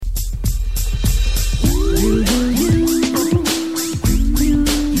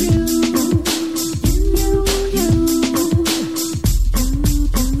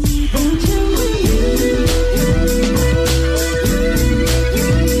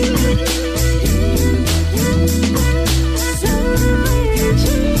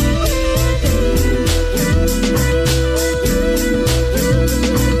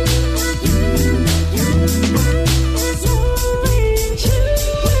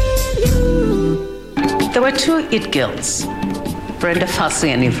There were two It Girls, Brenda Fassie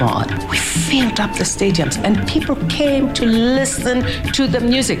and Yvonne. We filled up the stadiums and people came to listen to the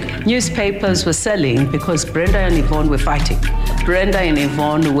music. Newspapers were selling because Brenda and Yvonne were fighting. Brenda and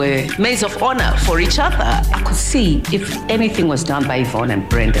Yvonne were maids of honor for each other. I could see if anything was done by Yvonne and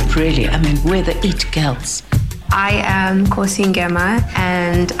Brenda, really. I mean, we're the It Girls. I am Kosi Ngema,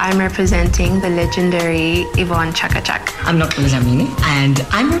 and I'm representing the legendary Yvonne Chaka Chak. I'm Dr. Zamini, and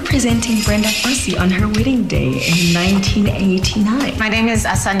I'm representing Brenda Fassie on her wedding day in 1989. My name is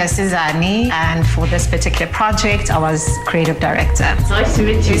Asanda Sizani, and for this particular project, I was creative director. Nice to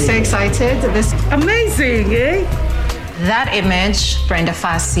meet you. We're so excited. This Amazing, eh? That image, Brenda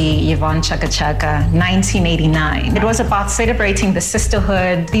Fassie, Yvonne Chaka Chaka, 1989. It was about celebrating the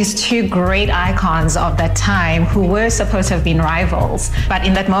sisterhood, these two great icons of that time who were supposed to have been rivals. But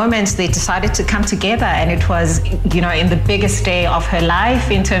in that moment, they decided to come together, and it was, in the biggest day of her life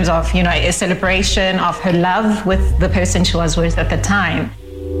in terms of, a celebration of her love with the person she was with at the time.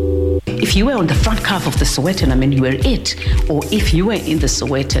 If you were on the front cover of the Sowetan, I mean, you were it. Or if you were in the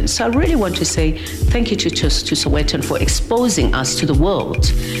Sowetan. So I really want to say thank you to Sowetan for exposing us to the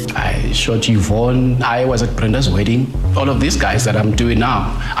world. I shot Yvonne. I was at Brenda's wedding. All of these guys that I'm doing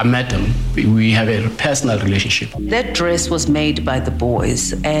now, I met them. We have a personal relationship. That dress was made by the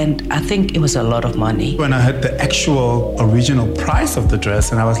boys, and I think it was a lot of money. When I heard the actual original price of the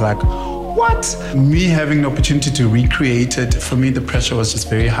dress, and I was like, what? Me having the opportunity to recreate it, for me, the pressure was just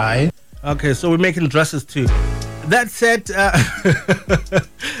very high. Okay, so we're making dresses too. That said,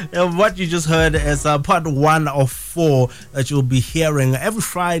 what you just heard is part 1 of 4 that you'll be hearing every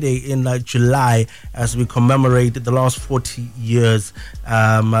Friday in July as we commemorate the last 40 years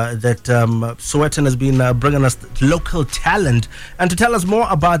that Sowetan has been bringing us local talent. And to tell us more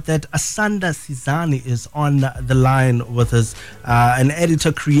about that, Asanda Sizani is on the line with us, an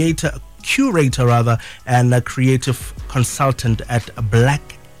editor, curator, and a creative consultant at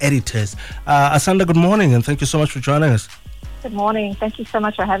Black Editors. Asanda, good morning, and thank you so much for joining us. Good morning. Thank you so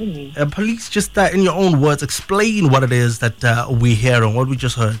much for having me. Please, just in your own words, explain what it is that we hear and what we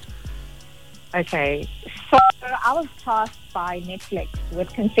just heard. Okay. So I was tasked by Netflix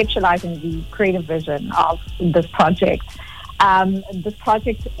with conceptualizing the creative vision of this project. This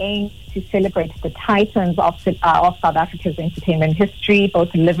project aims to celebrate the titans of South Africa's entertainment history,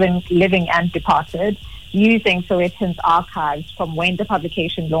 both living and departed, using Sowetan's archives from when the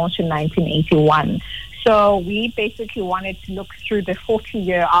publication launched in 1981. So we basically wanted to look through the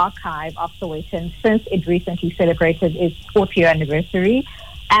 40-year archive of Sowetan since it recently celebrated its 40th anniversary,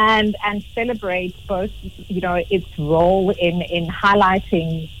 and celebrate both, its role in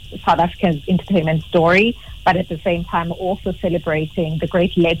highlighting South Africa's entertainment story, but at the same time also celebrating the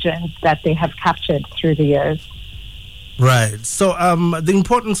great legends that they have captured through the years. Right. So the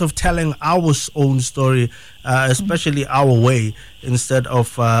importance of telling our own story, especially our way, instead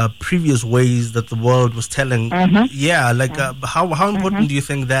of previous ways that the world was telling. Yeah, how important do you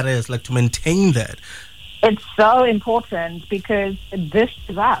think that is, to maintain that? It's so important because this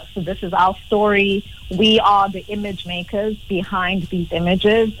is us. This is our story. We are the image makers behind these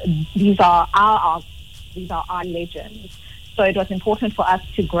images. These are our legends. So it was important for us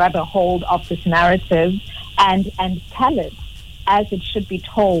to grab a hold of this narrative and tell it as it should be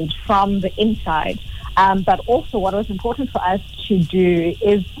told from the inside. But also what was important for us to do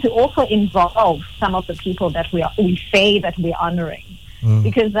is to also involve some of the people that we say that we're honoring.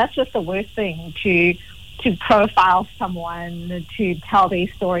 Because that's just the worst thing, to profile someone, to tell their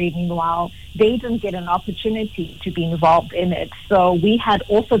story. Meanwhile, they didn't get an opportunity to be involved in it. So we had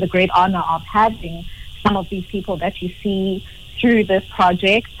also the great honor of having some of these people that you see through this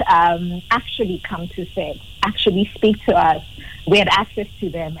project actually come to set, actually speak to us. We had access to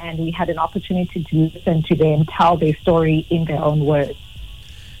them, and we had an opportunity to listen to them tell their story in their own words.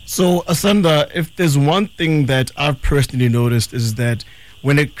 So, Asanda, if there's one thing that I've personally noticed is that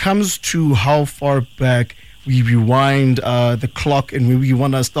when it comes to how far back we rewind the clock and when we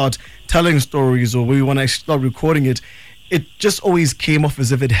want to start telling stories or when we want to start recording it, it just always came off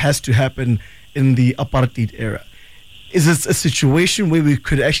as if it has to happen in the apartheid era. Is this a situation where we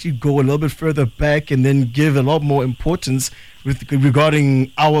could actually go a little bit further back and then give a lot more importance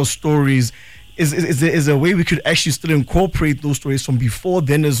regarding our stories? Is there a way we could actually still incorporate those stories from before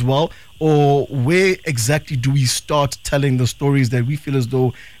then as well? Or where exactly do we start telling the stories that we feel as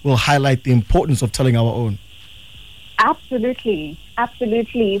though will highlight the importance of telling our own? Absolutely.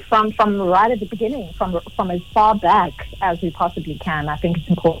 From right at the beginning, from as far back as we possibly can. I think it's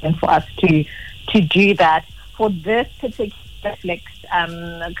important for us to do that. For this particular Netflix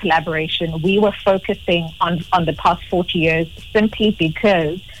collaboration, we were focusing on the past 40 years simply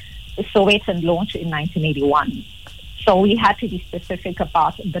because Sowetan launched in 1981. So we had to be specific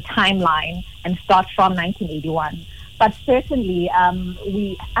about the timeline and start from 1981. But certainly,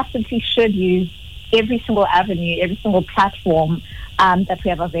 we absolutely should use every single avenue, every single platform that we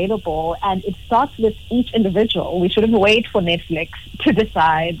have available. And it starts with each individual. We shouldn't wait for Netflix to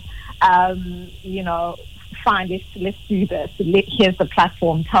decide, fine, let's do this. Here's the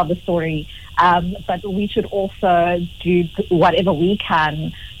platform, tell the story. But we should also do whatever we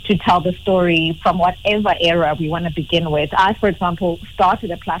can to tell the story from whatever era we want to begin with. I, for example,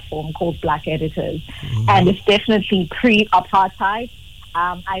 started a platform called Black Editors, and it's definitely pre-apartheid.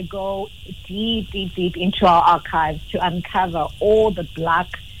 I go deep into our archives to uncover all the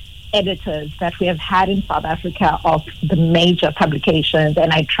Black editors that we have had in South Africa of the major publications,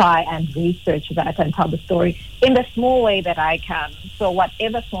 and I try and research that and tell the story in the small way that I can. So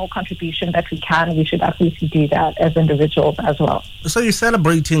whatever small contribution that we can, we should absolutely do that as individuals as well. So you're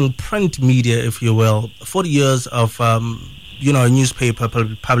celebrating print media, if you will, 40 years of a newspaper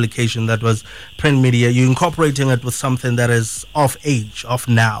publication that was print media. You're incorporating it with something that is of age, of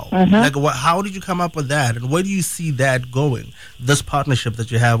now. Like, how did you come up with that, and where do you see that going? This partnership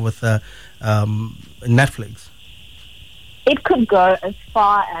that you have with Netflix. It could go as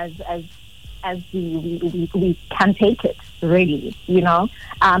far as we can take it, really. But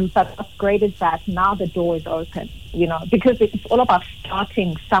what's great is that now the door is open. Because it's all about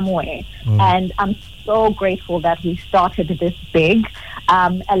starting somewhere, and I'm so grateful that we started this big.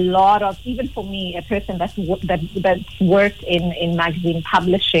 A lot of, even for me, a person that's worked in magazine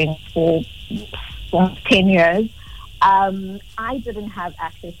publishing for 10 years, I didn't have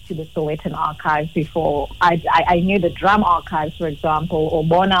access to the Sowetan archives before. I knew the drum archives, for example, or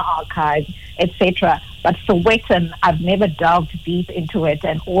Bona archives, etc. But Sowetan, I've never delved deep into it,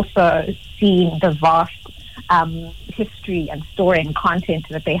 and also seen the vast history and story and content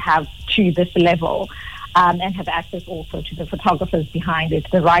that they have to this level, and have access also to the photographers behind it,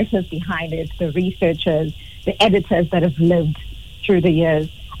 the writers behind it, the researchers, the editors that have lived through the years.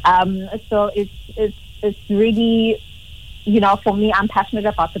 So it's really, for me, I'm passionate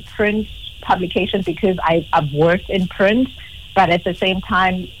about the print publication because I've worked in print, but at the same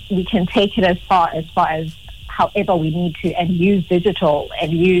time, we can take it as far as however we need to, and use digital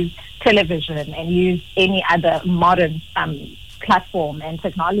and use television and use any other modern platform and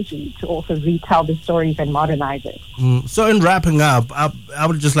technology to also retell the stories and modernize it. So in wrapping up, I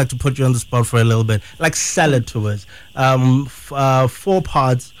would just like to put you on the spot for a little bit, like sell it to us. 4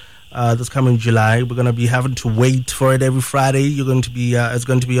 parts this coming July. We're going to be having to wait for it every Friday. It's going to be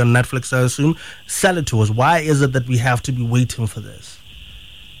on Netflix, I assume. Sell it to us. Why is it that we have to be waiting for this?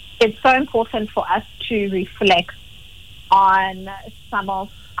 It's so important for us to reflect on some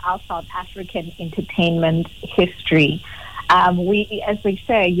of our South African entertainment history. As we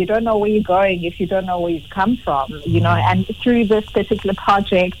say, you don't know where you're going if you don't know where you've come from, and through this particular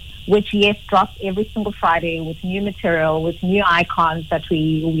project, which, yes, drops every single Friday with new material, with new icons that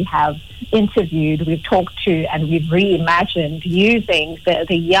we have interviewed, we've talked to, and we've reimagined using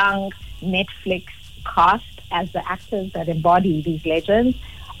the young Netflix cast as the actors that embody these legends.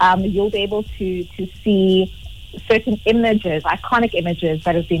 You'll be able to see certain images, iconic images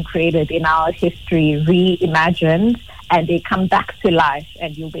that have been created in our history, reimagined, and they come back to life,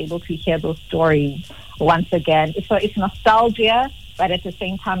 and you'll be able to hear those stories once again. So it's nostalgia, but at the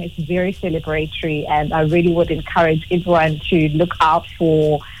same time, it's very celebratory, and I really would encourage everyone to look out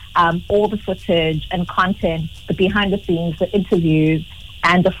for all the footage and content, the behind the scenes, the interviews,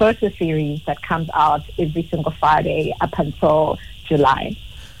 and the photo series that comes out every single Friday up until July.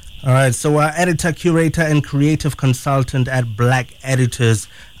 All right, so editor, curator, and creative consultant at Black Editors,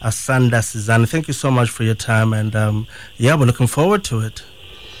 Asanda Sizani. Thank you so much for your time, and we're looking forward to it.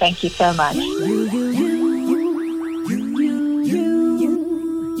 Thank you so much.